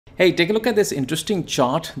Hey, take a look at this interesting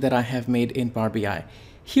chart that I have made in Power BI.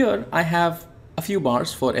 Here I have a few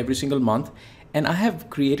bars for every single month, and I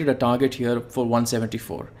have created a target here for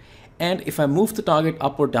 174. And if I move the target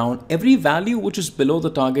up or down, every value which is below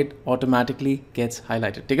the target automatically gets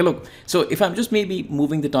highlighted. Take a look. So if I'm just maybe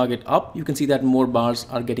moving the target up, you can see that more bars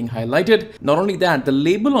are getting highlighted. Not only that, the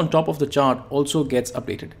label on top of the chart also gets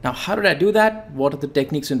updated. Now, how did I do that? What are the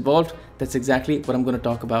techniques involved? That's exactly what I'm going to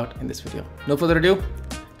talk about in this video. No further ado,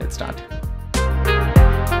 let's start.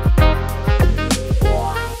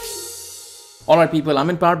 Alright people, I'm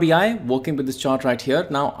in Power BI working with this chart right here.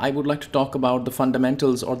 Now I would like to talk about the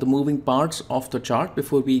fundamentals or the moving parts of the chart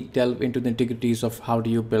before we delve into the intricacies of how do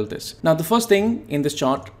you build this. Now the first thing in this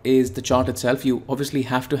chart is the chart itself. You obviously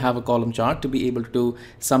have to have a column chart to be able to do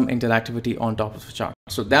some interactivity on top of the chart.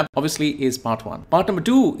 So that obviously is part one. Part number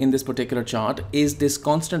two in this particular chart is this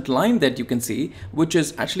constant line that you can see, which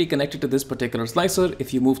is actually connected to this particular slicer.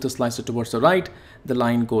 If you move the slicer towards the right, the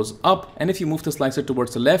line goes up. And if you move the slicer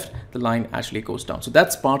towards the left, the line actually goes down. So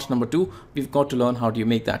that's part number two. We've got to learn how do you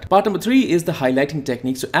make that. Part number three is the highlighting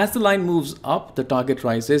technique. So as the line moves up, the target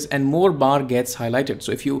rises and more bar gets highlighted.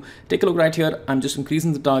 So if you take a look right here, I'm just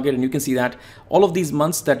increasing the target and you can see that all of these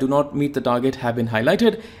months that do not meet the target have been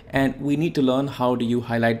highlighted, and we need to learn how do you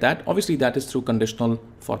highlight that. Obviously that is through conditional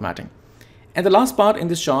formatting. And the last part in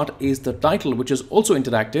this chart is the title, which is also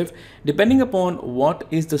interactive. Depending upon what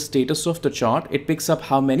is the status of the chart, it picks up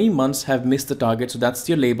how many months have missed the target. So that's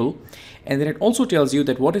your label. And then it also tells you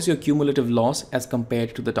that what is your cumulative loss as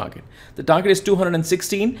compared to the target. The target is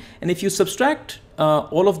 216. And if you subtract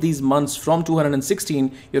all of these months from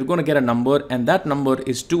 216, you're going to get a number, and that number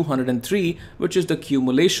is 203, which is the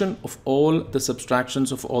accumulation of all the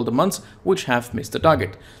subtractions of all the months which have missed the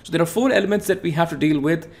target. So there are four elements that we have to deal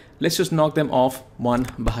with. Let's just knock them off one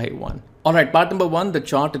by one. All right, part number one, the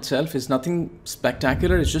chart itself is nothing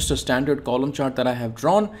spectacular. It's just a standard column chart that I have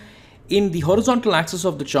drawn. In the horizontal axis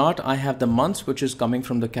of the chart, I have the months, which is coming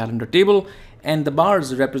from the calendar table, and the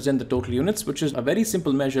bars represent the total units, which is a very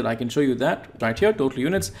simple measure. I can show you that right here, total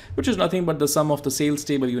units, which is nothing but the sum of the sales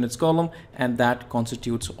table units column, and that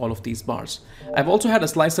constitutes all of these bars. I've also had a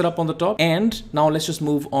slicer up on the top, and now let's just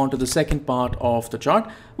move on to the second part of the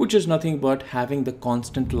chart, which is nothing but having the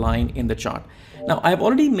constant line in the chart. Now I've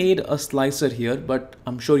already made a slicer here, but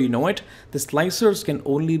I'm sure you know it. The slicers can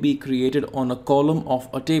only be created on a column of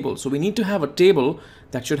a table. So we need to have a table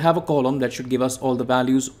that should have a column that should give us all the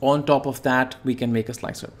values. On top of that, we can make a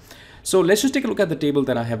slicer. So let's just take a look at the table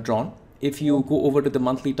that I have drawn. If you go over to the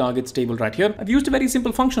monthly targets table right here, I've used a very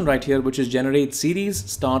simple function right here, which is generate series,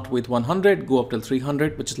 start with 100, go up till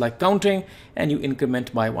 300, which is like counting, and you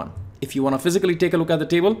increment by 1. If you want to physically take a look at the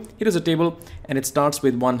table, here is a table, and it starts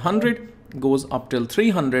with 100, goes up till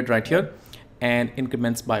 300 right here, and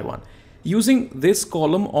increments by 1. Using this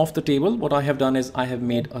column of the table, what I have done is I have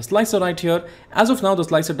made a slicer right here. As of now, the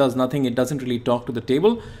slicer does nothing. It doesn't really talk to the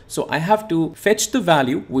table. So I have to fetch the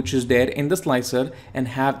value which is there in the slicer and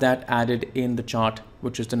have that added in the chart,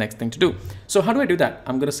 which is the next thing to do. So how do I do that?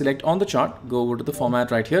 I'm going to select on the chart, go over to the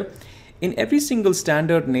format right here. In every single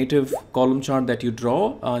standard native column chart that you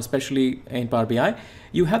draw, especially in Power BI,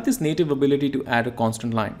 you have this native ability to add a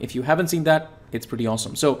constant line. If you haven't seen that, it's pretty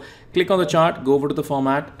awesome. So click on the chart, go over to the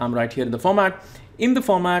format. I'm right here in the format. In the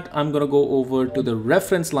format, I'm going to go over to the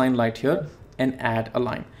reference line right here and add a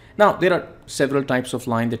line. Now, there are several types of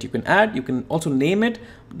line that you can add. You can also name it.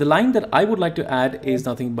 The line that I would like to add is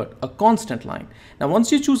nothing but a constant line. Now,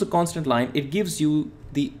 once you choose a constant line, it gives you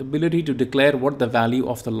the ability to declare what the value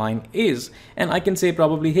of the line is. And I can say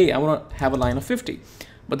probably, hey, I want to have a line of 50.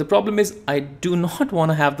 But the problem is I do not want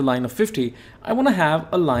to have the line of 50. I want to have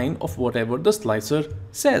a line of whatever the slicer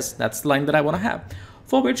says. That's the line that I want to have,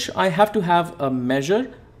 for which I have to have a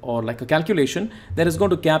measure or like a calculation that is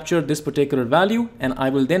going to capture this particular value, and I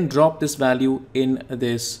will then drop this value in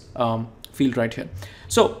this field right here.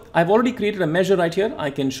 So I've already created a measure right here.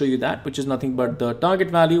 I can show you that, which is nothing but the target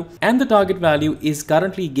value, and the target value is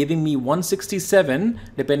currently giving me 167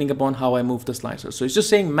 depending upon how I move the slicer. So it's just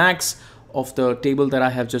saying max of the table that I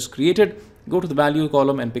have just created. Go to the value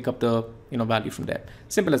column and pick up the value from there.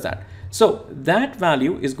 Simple as that. So that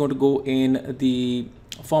value is going to go in the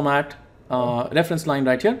format reference line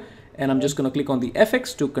right here, and I'm just going to click on the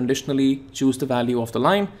FX to conditionally choose the value of the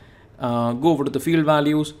line. Go over to the field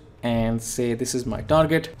values and say this is my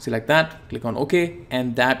target. Select that, click on OK,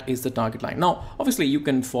 and that is the target line. Now obviously you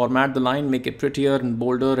can format the line, make it prettier and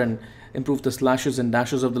bolder and improve the slashes and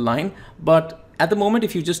dashes of the line, but at the moment,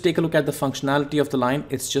 if you just take a look at the functionality of the line,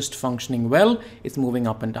 it's just functioning well. It's moving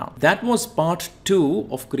up and down. That was part two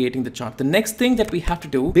of creating the chart. The next thing that we have to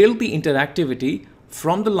do, build the interactivity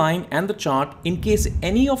from the line and the chart. In case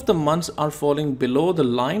any of the months are falling below the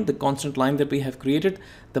line, the constant line that we have created,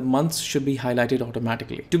 the months should be highlighted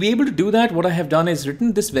automatically. To be able to do that, what I have done is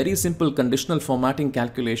written this very simple conditional formatting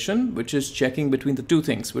calculation, which is checking between the two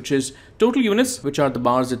things, which is total units, which are the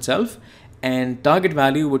bars itself, and target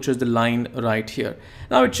value, which is the line right here.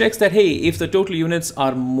 Now it checks that, hey, if the total units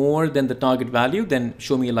are more than the target value, then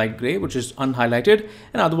show me a light gray, which is unhighlighted,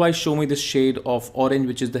 and otherwise show me this shade of orange,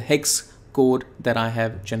 which is the hex code that I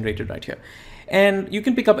have generated right here. And you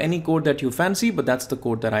can pick up any code that you fancy, but that's the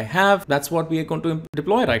code that I have. That's what we are going to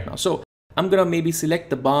deploy right now. So I'm going to maybe select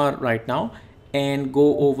the bar right now and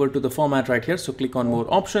go over to the format right here. So click on more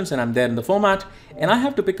options and I'm there in the format, and I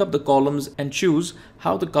have to pick up the columns and choose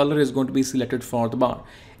how the color is going to be selected for the bar.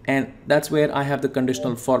 And that's where I have the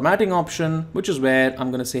conditional formatting option, which is where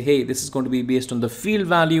I'm going to say, hey, this is going to be based on the field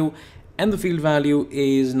value, and the field value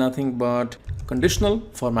is nothing but conditional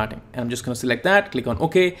formatting. And I'm just going to select that, click on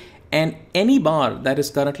OK, and any bar that is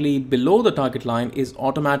currently below the target line is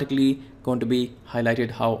automatically going to be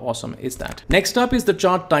highlighted. How awesome is that? Next up is the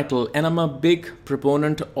chart title, and I'm a big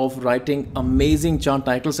proponent of writing amazing chart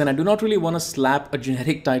titles, and I do not really want to slap a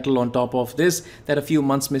generic title on top of this that a few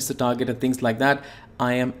months missed the target and things like that.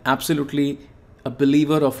 I am absolutely a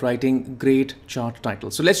believer of writing great chart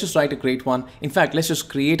titles. So let's just write a great one. In fact, let's just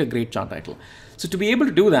create a great chart title. So to be able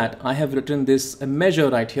to do that, I have written this measure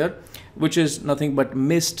right here, which is nothing but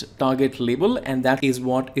missed target label, and that is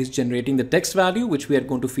what is generating the text value, which we are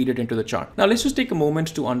going to feed it into the chart. Now let's just take a moment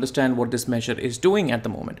to understand what this measure is doing at the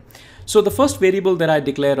moment. So the first variable that I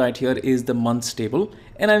declare right here is the months table,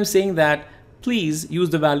 and I'm saying that please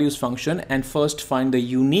use the values function and first find the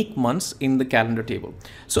unique months in the calendar table.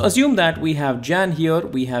 So assume that we have Jan here,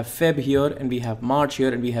 we have Feb here, and we have March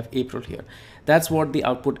here, and we have April here. That's what the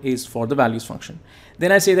output is for the values function.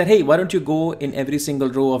 Then I say that, hey, why don't you go in every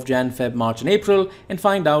single row of Jan, Feb, March, and April and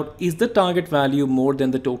find out, is the target value more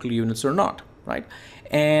than the total units or not, right?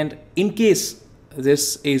 And in case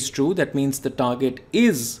this is true, that means the target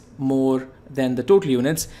is more than the total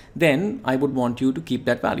units, then I would want you to keep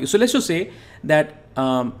that value. So let's just say that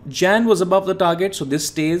Jan was above the target, so this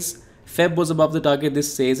stays. Feb was above the target,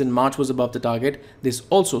 this stays, and March was above the target, this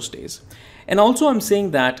also stays. And also I'm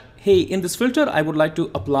saying that, hey, in this filter, I would like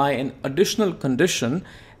to apply an additional condition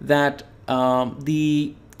that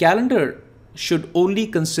the calendar should only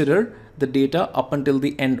consider the data up until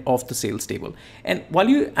the end of the sales table. And while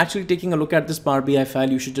you're actually taking a look at this Power BI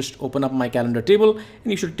file, you should just open up my calendar table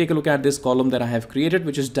and you should take a look at this column that I have created,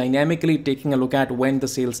 which is dynamically taking a look at when the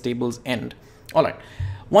sales tables end. All right.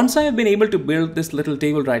 Once I have been able to build this little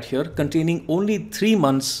table right here containing only 3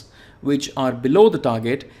 months which are below the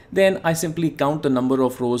target, then I simply count the number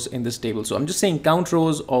of rows in this table. So I'm just saying count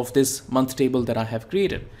rows of this month table that I have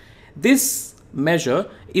created. This measure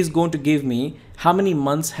is going to give me how many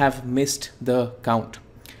months have missed the count.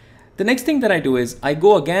 The next thing that I do is I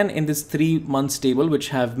go again in this 3 months table which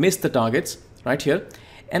have missed the targets right here,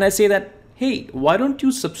 and I say that, hey, why don't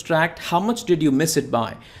you subtract how much did you miss it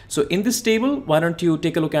by? So in this table, why don't you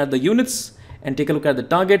take a look at the units and take a look at the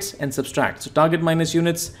targets and subtract. So target minus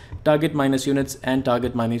units, target minus units, and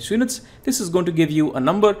target minus units. This is going to give you a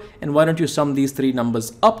number, and why don't you sum these 3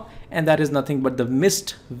 numbers up, and that is nothing but the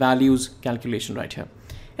missed values calculation right here.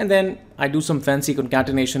 And then I do some fancy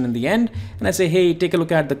concatenation in the end, and I say, hey, take a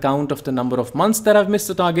look at the count of the number of months that I've missed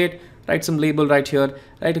the target, write some label right here,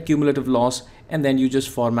 write a cumulative loss, and then you just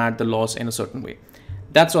format the loss in a certain way.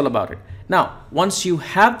 That's all about it. Now, once you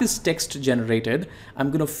have this text generated,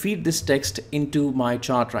 I'm going to feed this text into my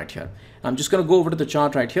chart right here. I'm just going to go over to the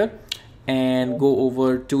chart right here and go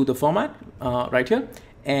over to the format right here.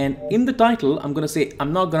 And in the title, I'm going to say,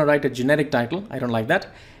 I'm not going to write a generic title. I don't like that.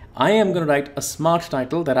 I am going to write a smart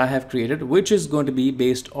title that I have created, which is going to be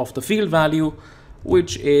based off the field value,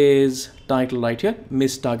 which is title right here,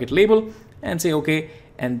 missed target label, and say, okay.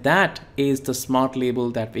 And that is the smart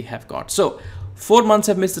label that we have got. So 4 months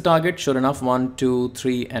have missed the target. Sure enough, 1, 2,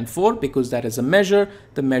 3, and 4, because that is a measure.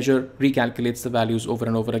 The measure recalculates the values over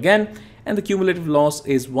and over again. And the cumulative loss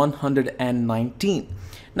is 119.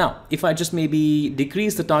 Now, if I just maybe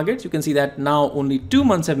decrease the target, you can see that now only 2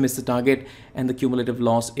 months have missed the target and the cumulative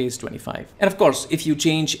loss is 25. And of course, if you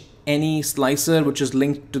change any slicer which is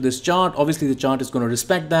linked to this chart, obviously the chart is going to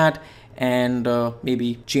respect that and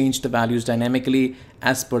maybe change the values dynamically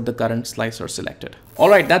as per the current slicer selected. All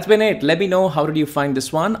right, that's been it. Let me know, how did you find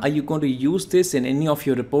this one? Are you going to use this in any of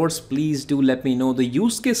your reports? Please do let me know the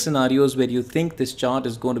use case scenarios where you think this chart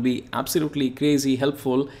is going to be absolutely crazy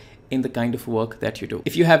helpful in the kind of work that you do.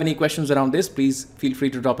 If you have any questions around this, please feel free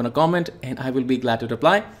to drop in a comment and I will be glad to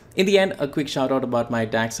reply. In the end, a quick shout out about my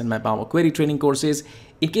DAX and my Power Query training courses.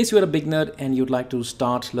 In case you are a beginner and you'd like to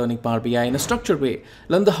start learning Power BI in a structured way,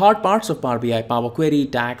 learn the hard parts of Power BI, Power Query,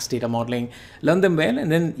 DAX, data modeling, learn them well,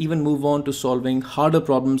 and then even move on to solving harder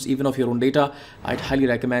problems even of your own data, I'd highly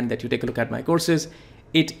recommend that you take a look at my courses.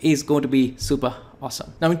 It is going to be super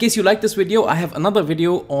awesome. Now, in case you like this video, I have another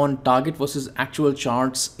video on target versus actual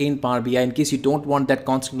charts in Power BI. In case you don't want that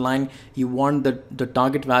constant line, you want the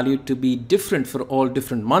target value to be different for all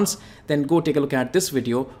different months, then go take a look at this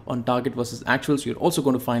video on target versus actuals. You're also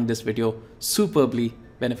going to find this video superbly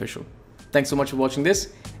beneficial. Thanks so much for watching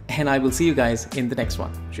this, and I will see you guys in the next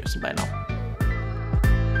one. Cheers, bye now.